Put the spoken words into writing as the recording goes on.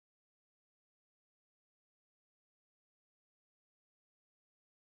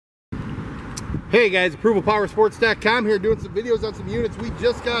Hey guys, ApprovalPowersports.com here doing some videos on some units we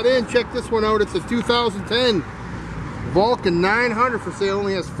just got in. Check this one out. It's a 2010 Vulcan 900 for sale.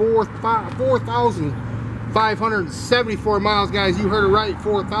 Only has 4,574 miles, guys. You heard it right,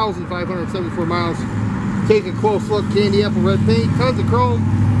 4,574 miles. Take a close look. Candy apple red paint, tons of chrome,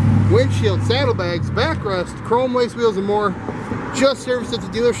 windshield, saddlebags, backrest, chrome lace wheels, and more. Just serviced at the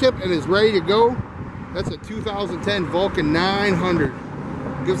dealership and is ready to go. That's a 2010 Vulcan 900.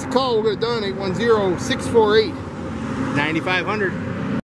 Give us a call. We'll get it done. 810-648-9500.